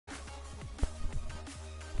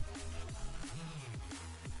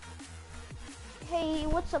Hey,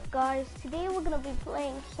 what's up guys? Today we're gonna be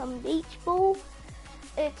playing some beach ball.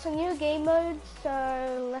 It's a new game mode,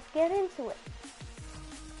 so let's get into it.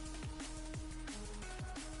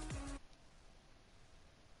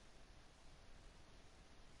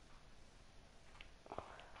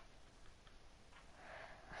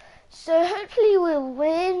 So hopefully we'll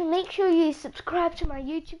win. Make sure you subscribe to my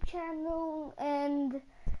YouTube channel and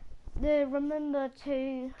remember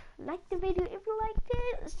to like the video if you liked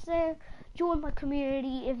it. So join my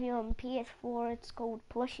community if you're on PS4. It's called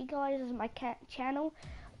Plushie Guys. This is my channel.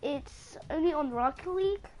 It's only on Rocket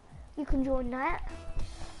League. You can join that.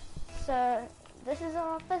 So this is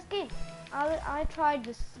our first game. I tried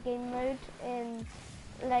this game mode in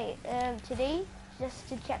today just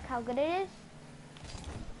to check how good it is,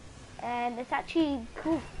 and it's actually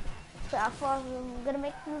cool. So I thought I'm gonna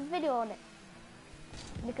make a video on it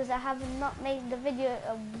because I have not made the video in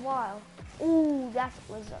a while. Ooh, that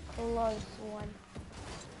was a close one.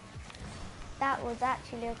 That was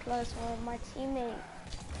actually a close one. My teammate,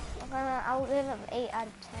 I'll give him 8 out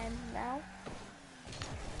of 10 now.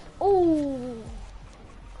 Ooh,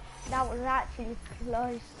 that was actually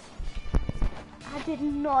close. I did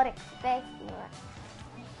not expect that.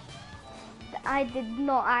 I did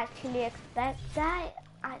not actually expect that.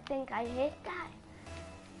 I think I hit that.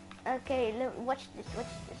 Okay, look, watch this, watch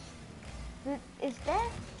this. Is there?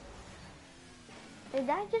 Did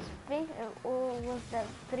I just think, or was there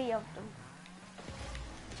 3 of them?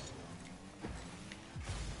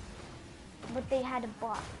 But they had a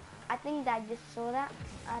bot. I think that I just saw that.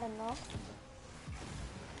 I don't know.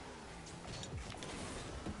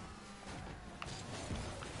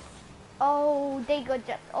 Oh, they got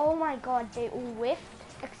just. Oh my God, they all whiffed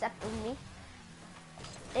except for me.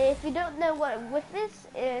 If you don't know what a whiff is,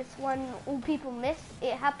 it's when all people miss.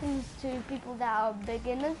 It happens to people that are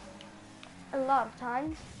beginners a lot of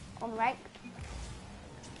times on ranked.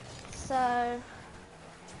 So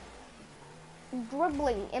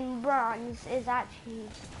dribbling in bronze is actually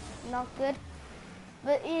not good,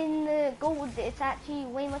 but in gold it's actually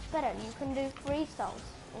way much better. You can do freestyles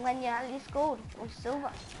when you're at least gold or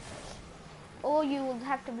silver, or you will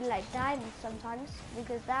have to be like diamond sometimes,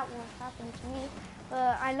 because that won't happen to me.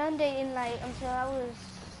 But I learned it in until I was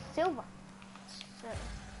silver. So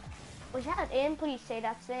was that in? Please say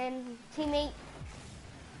that's in. Teammate.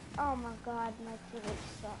 Oh my God, my teammate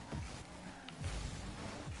sucks.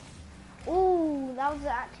 Ooh, that was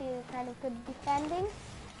actually kind of good defending,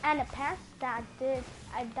 and a pass that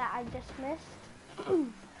I just missed.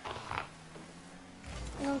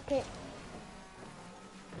 Okay.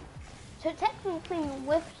 So technically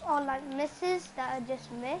whiffs are like misses that I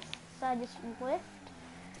just missed, so I just whiffed.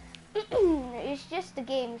 It's just the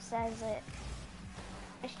game says it.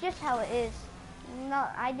 It's just how it is. No,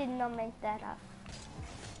 I did not make that up.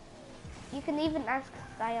 You can even ask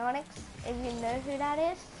Psyonix if you know who that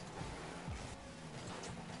is.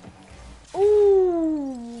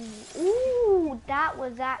 Ooh, ooh, that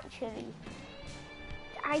was actually,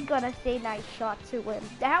 I gotta say, nice shot to him.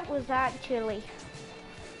 That was actually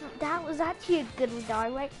a good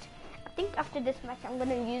redirect. I think after this match I'm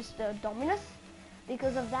gonna use the Dominus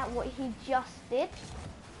because of that, what he just did.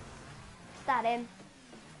 Is that in?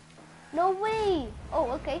 No way!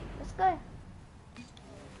 Oh, okay, let's go.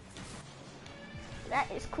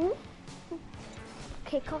 That is cool.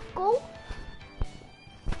 Kickoff goal.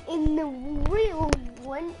 In the real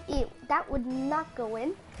one, that would not go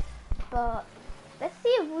in. But let's see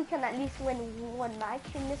if we can at least win one match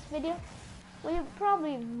in this video. We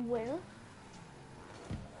probably will.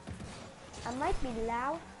 I might be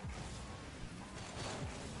loud.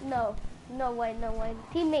 No, no way, no way.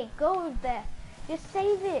 Teammate, go over there. Just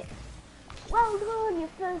save it. Well done, your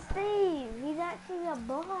first save. He's actually a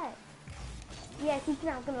bot. Yeah, he's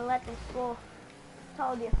not gonna let them score.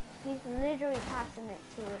 Told you. He's literally passing it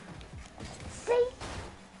to it. See?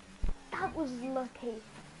 That was lucky.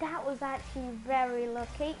 That was actually very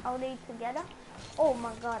lucky. All they together. Oh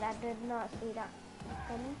my God, I did not see that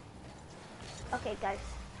coming. Okay, guys.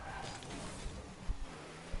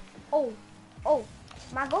 Oh, oh,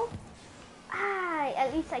 my goal? Ah,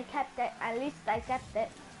 at least I kept it. At least I kept it.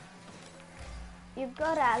 You've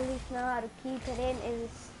got to at least know how to keep it in and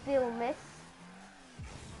still miss.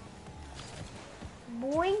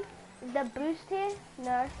 Boing. Is that boost here?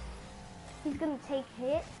 No. He's gonna take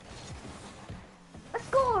hit. Let's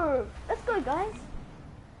go! Let's go, guys.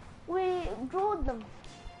 We drawed them.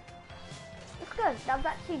 Let's go. That was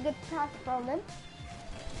actually a good pass from him.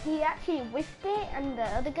 He actually whiffed it, and the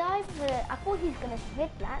other guy, I thought he was gonna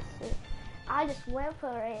hit that, so I just went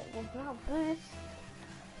for it without boost.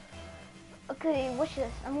 Okay, watch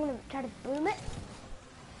this. I'm gonna try to boom it.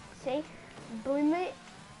 See? Boom it.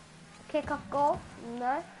 Kick off goal.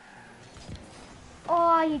 No.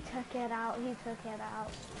 Oh, he took it out. He took it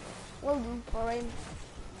out. Well done for him.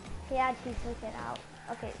 He actually took it out.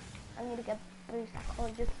 Okay, I need to get boost. I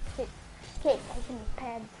can't just keep taking his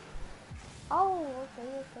pads. Oh,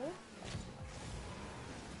 okay.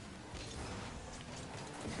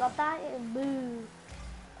 He's got that. Boo.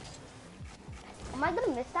 Am I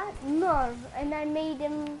gonna miss that? No. And I made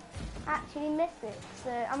him actually miss it. So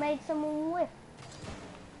I made someone whiff.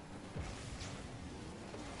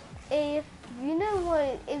 If you know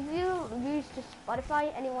what, if you use the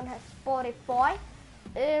Spotify, anyone has Spotify,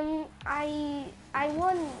 I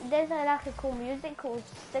won. There's like a cool music called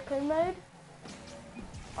Sicko Mode,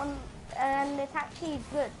 and it's actually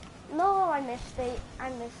good. No, I missed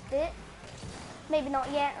it. Maybe not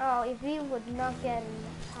yet. Oh, if you would not get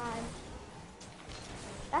enough time.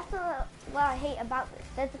 That's what I hate about this.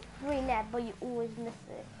 There's a free net, but you always miss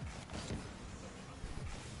it.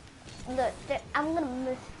 Look, I'm gonna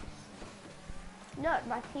miss this. No,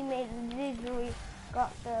 my teammate literally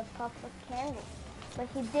got the perfect angle, but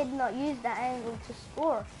he did not use that angle to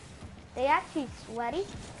score. They actually sweaty.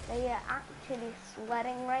 They are actually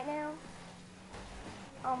sweating right now.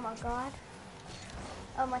 Oh my god.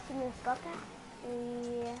 Oh, my teammate's got that.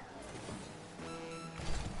 Yeah.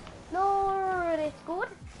 No, they scored.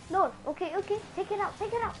 No, okay, take it out.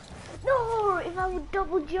 No, if I would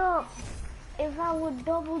double jump and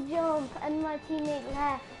my teammate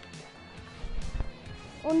left.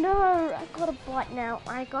 Oh no, I got a bot now.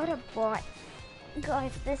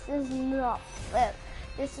 Guys, this is not fair.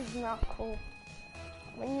 This is not cool.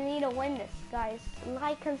 We need to win this, guys.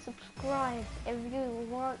 Like and subscribe if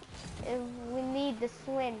we need this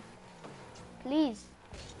win. Please.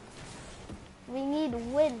 We need a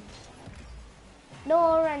win.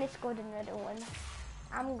 No, and he scored another one.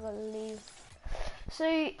 I'm gonna leave. So,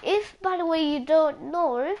 if by the way you don't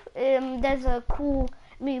know, there's a cool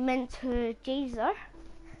movement to Jazer.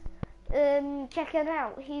 Check it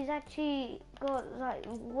out. He's actually got like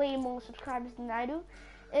way more subscribers than I do.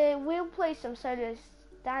 We'll play some solo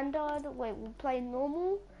standard. Wait, we'll play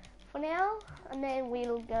normal for now, and then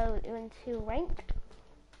we'll go into ranked.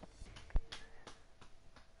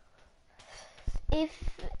 If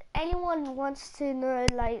anyone wants to know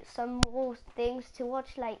like some more things to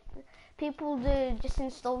watch, like people do just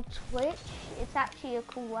install Twitch. It's actually a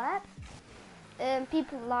cool app.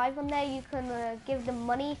 People live on there. You can give them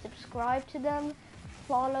money, subscribe to them,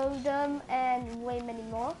 follow them, and way many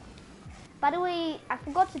more. By the way, I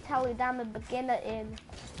forgot to tell you that I'm a beginner in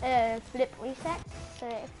flip resets. So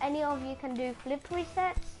if any of you can do flip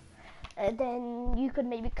resets, then you could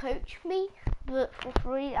maybe coach me, but for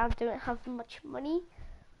free. I don't have much money.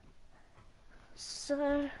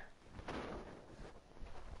 So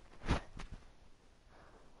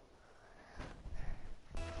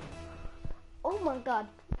oh my god,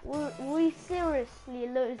 we seriously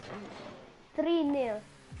losing 3-0.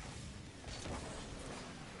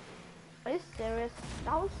 Are you serious?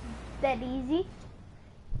 That was that easy.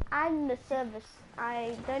 I'm the service.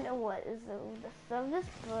 I don't know what is the service,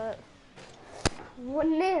 but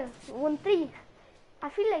 1-0, 1-3. I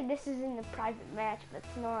feel like this is in a private match, but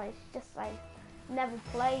it's not. It's just like never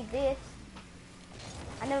played this.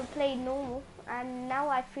 I never played normal, and now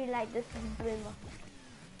I feel like this is Boomer.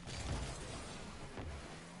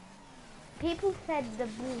 People said the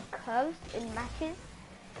ball curves in matches.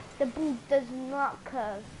 The ball does not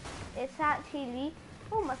curve. It's actually.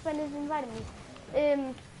 Oh, my friend has invited me.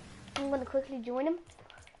 I'm gonna quickly join him.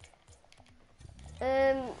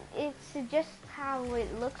 It's just how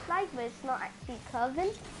it looks like, but it's not actually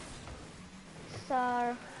curving.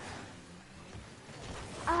 So,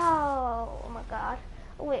 oh my god.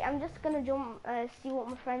 Wait, I'm just gonna join, see what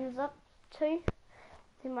my friend's up to.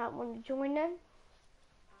 They might want to join them.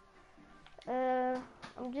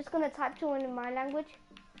 I'm just gonna type join in my language.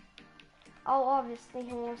 Oh, obviously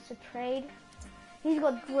he wants to trade. He's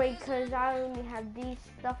got great cause I only have these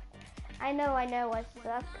stuff. I know, I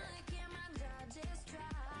suck.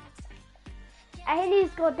 And he's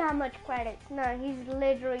got that much credits. No, he's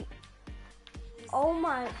literally. Oh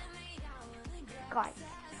my. Guys.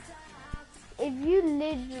 If you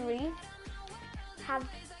literally have.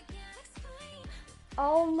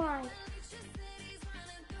 Oh my.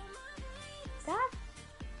 That's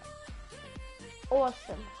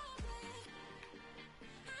awesome.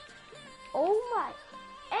 Oh my.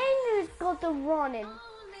 And it's got the running.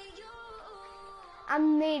 I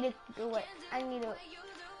needed to do it. I need it.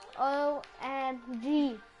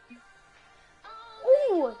 OMG.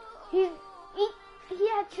 Oh, he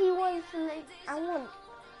actually wants to like,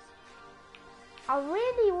 I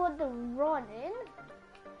really want the running.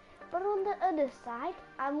 But on the other side,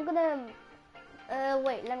 I'm gonna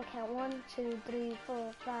wait, let me count. 1, 2, 3,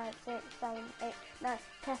 4, 5, 6, 7, 8, 9,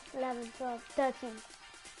 10, 11, 12, 13.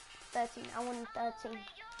 13. I want 13.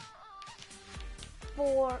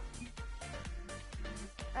 4.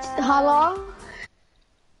 Halo?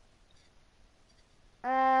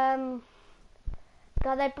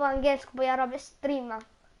 Gadaj po angielsku, bo ja robię streama.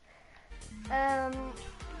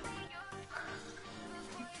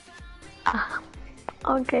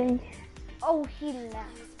 Okej. Oh, he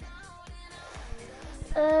left.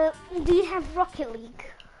 Do you have Rocket League?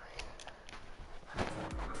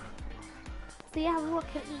 Do you have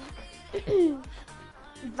Rocket League?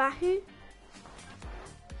 Wahoo?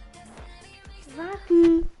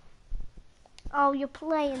 Wahoo? Oh, you're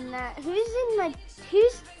playing that.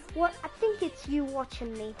 What? I think it's you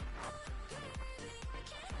watching me.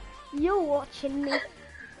 You're watching me.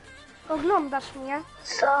 Oglądasz mnie?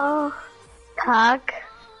 Co? Tak?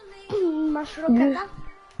 Masz Rocketa?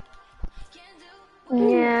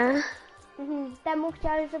 Nie. Temu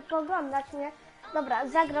chciałeś, żeby poglądać mnie. Dobra,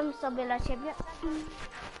 zagram sobie dla ciebie.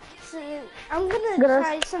 So, I'm gonna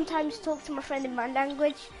try sometimes talk to my friend in my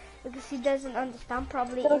language because he doesn't understand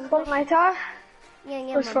probably To English. Fortnite'a?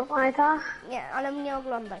 Nie To mam. Fortnite'a? Nie, ale mnie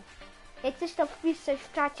oglądaj. Jak chcesz, to wpisz coś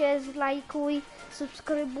w czacie, zlajkuj,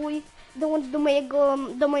 subskrybuj, dołącz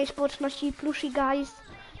do mojej społeczności Plushy Guys.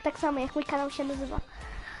 Tak samo jak mój kanał się nazywa.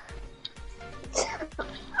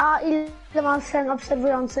 A ile ma sen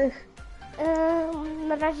obserwujących?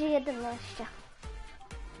 Na razie 11.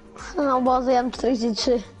 No Boże, ja mam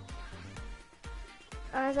 43.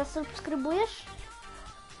 A zasubskrybujesz?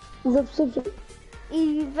 To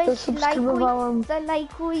I weź subskrybowałam.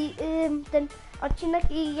 zalajkuj ten odcinek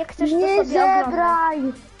i jak chcesz, to Nie sobie oglądaj.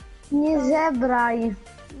 zebraj! Nie zebraj!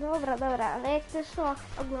 Dobra, ale jak chcesz, to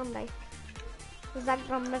oglądaj.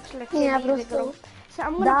 Zagram mecz dla ciebie Nie, i po prostu wygram. So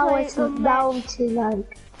I'm gonna play the match. dałem ci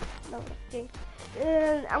like. Dobra, dzięki.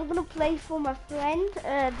 I'm gonna play for my friend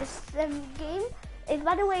the 7th game.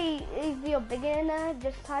 By the way, if you're a beginner,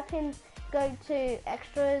 just type in, go to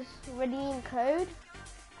extras, redeem code,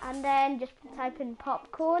 and then just type in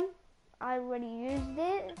popcorn. I already used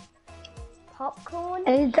it. Popcorn.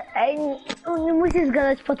 Ej, nie musisz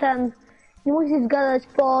gadać po ten. Nie musisz gadać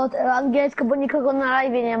pod angielsku, bo nikogo na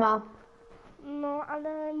live nie ma. No,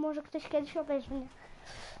 ale może ktoś kiedyś obejrzy mnie.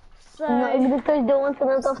 So, No i gdy ktoś dołączy,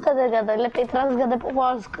 no to wtedy gadaj. Lepiej teraz gadaj po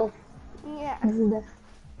polsku. nie. Zde.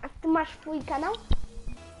 A ty masz swój kanał?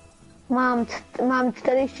 Mam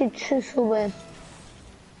 43 suby.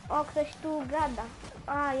 O, ktoś tu gada.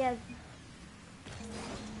 A, jest.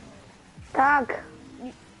 Tak.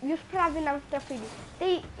 Już prawie nam trafili.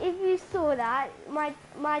 If you saw that,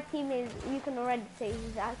 my team is, you can already say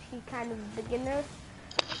he's actually kind of beginner.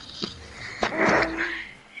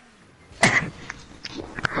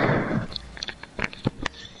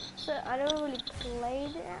 So I don't really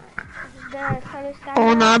play that. The kind of stuff.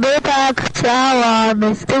 Ona by tak chciała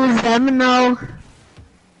być tu ze mną.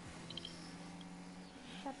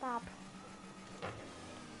 Shut up.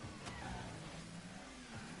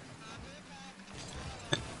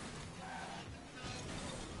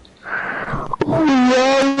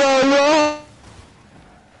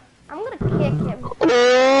 I'm gonna kick him.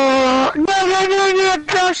 Nie,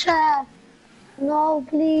 proszę. No,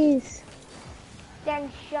 please. Then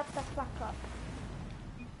shut the fuck up.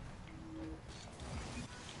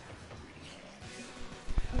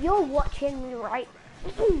 You're watching me, right?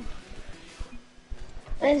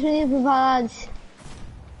 Chcesz mnie wywalać.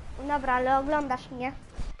 Dobra, ale oglądasz mnie.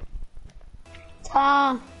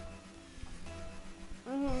 Co?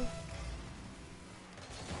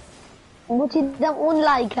 Bo ci dam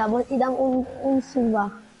lajka, bo ci dam suba.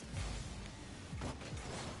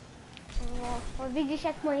 No, bo widzisz,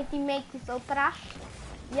 jak moje teammate'y są trash.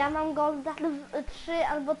 Ja mam golda 3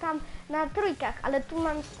 albo tam na trójkach, ale tu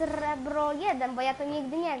mam srebro 1, bo ja to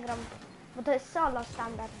nigdy nie gram. Bo to jest solo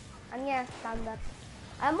standard, a nie standard.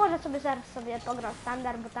 Ale może sobie zaraz pogram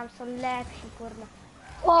standard, bo tam są lepsi, kurna.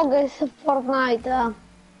 Mogę się w Fortnite'a.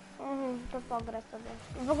 To pogrę sobie.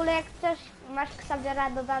 W ogóle jak chcesz, masz Xaviera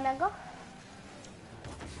dodanego?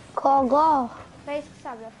 Kogo? To jest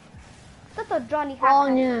Xavier. Kto to Johnny Hacker? O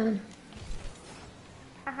nie.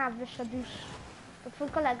 Aha, wyszedł już. To twój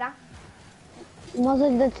kolega?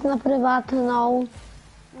 Możesz dać na prywatną.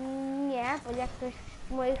 Nie, bo jak ktoś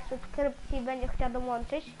z moich subskrypcji będzie chciał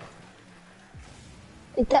dołączyć.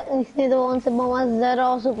 I tak nic nie dołączę, bo ma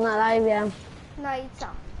 0 osób na live. No i co?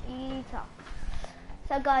 I co?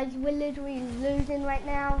 So guys, we're literally losing right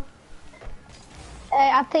now.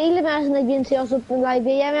 Ej, a ty ile miałeś najwięcej osób na live?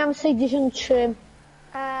 Ja miałam 63.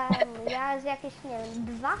 Ja z jakieś, nie wiem,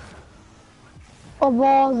 2? O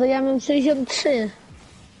Boże, ja mam 63.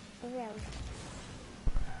 Wiem.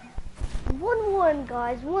 1-1,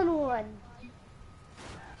 guys. 1-1.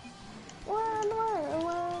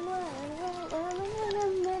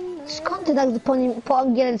 1-1. Skąd ty tak po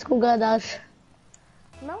angielsku gadasz?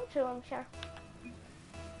 Nauczyłam się.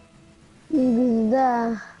 XD.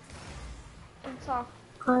 Co?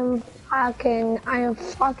 I'm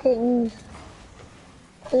fucking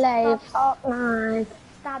play Fortnite.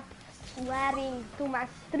 Stop swearing to my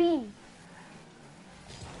stream.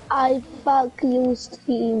 I fuck you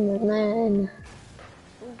stream, man.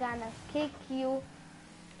 I'm gonna kick you.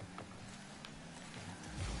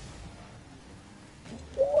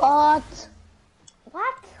 What?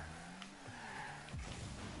 What?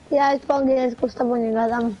 Ja już po angielsku z tobą nie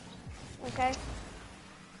gadam. Okay.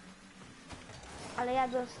 Ale ja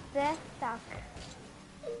dostę tak.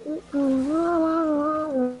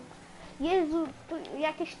 Jezu, tu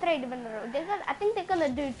jakieś trade będą robić. I think they're gonna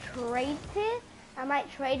do trade here. I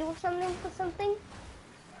might trade with something for something.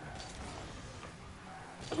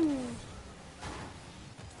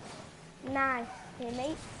 Nice,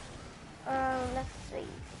 teammate. Let's see.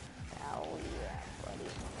 Oh yeah, buddy.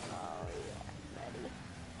 Oh yeah, buddy.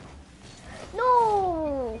 No.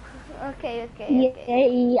 Okay.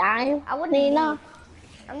 Yeah, I wouldn't Nina. leave.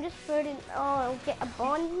 I'm just putting. Oh, get a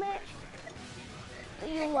bond match. Do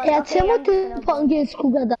you want? Ja Okay, czemu I'm ty just po gonna. angielsku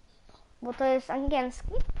gadasz? Bo to jest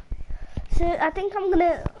angielski. So I think I'm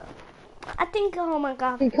gonna. I think. Oh my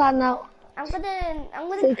god. Twój kanał, I'm gonna.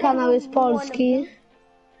 twój play kanał jest with one of polski.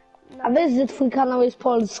 them. A wiesz, że twój kanał jest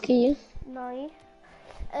polski? No.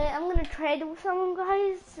 I'm gonna trade with someone,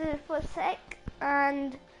 guys, for a sec,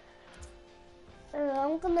 and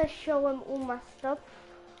I'm gonna show him all my stuff.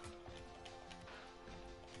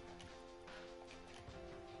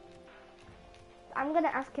 I'm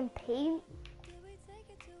gonna ask him PLS.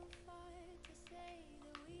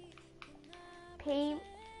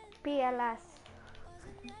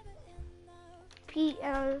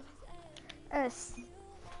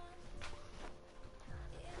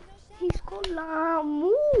 He's got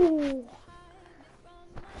Lamu.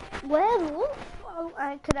 Werewolf? Oh,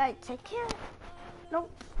 could I take it? No.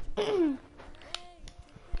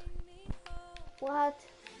 What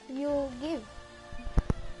you give?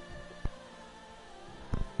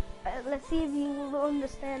 Let's see if you will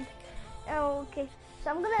understand. Oh, okay. So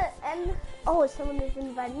I'm gonna end. Oh, someone is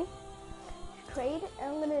inviting me to trade.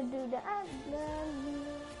 I'm gonna do that. Then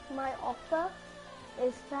my offer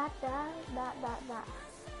is that.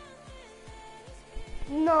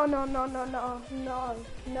 No.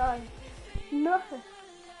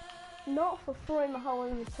 Not for throwing my whole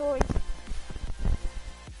inventory.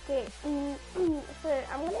 Okay, so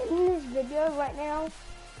I'm gonna end this video right now.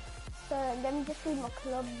 So let me just leave my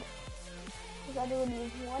club because I don't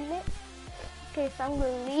really want it. Okay, so I'm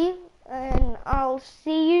gonna leave and I'll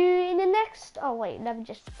see you in the next. Oh wait, let me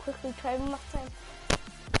just quickly trade with my friend.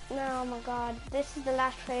 No, oh my god, this is the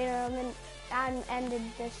last trade. I'm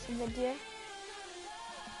ending this video.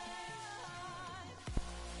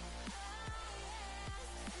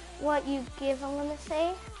 What you give, I'm gonna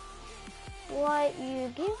say. What you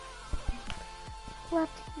give. What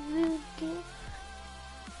you give.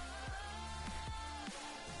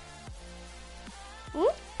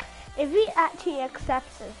 If he actually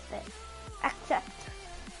accepts this, accept.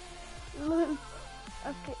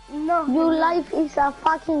 Okay, no. Your life is a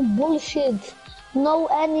fucking bullshit. No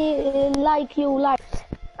any like you like.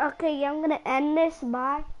 Okay, I'm gonna end this.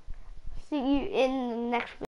 Bye. See you in the next video.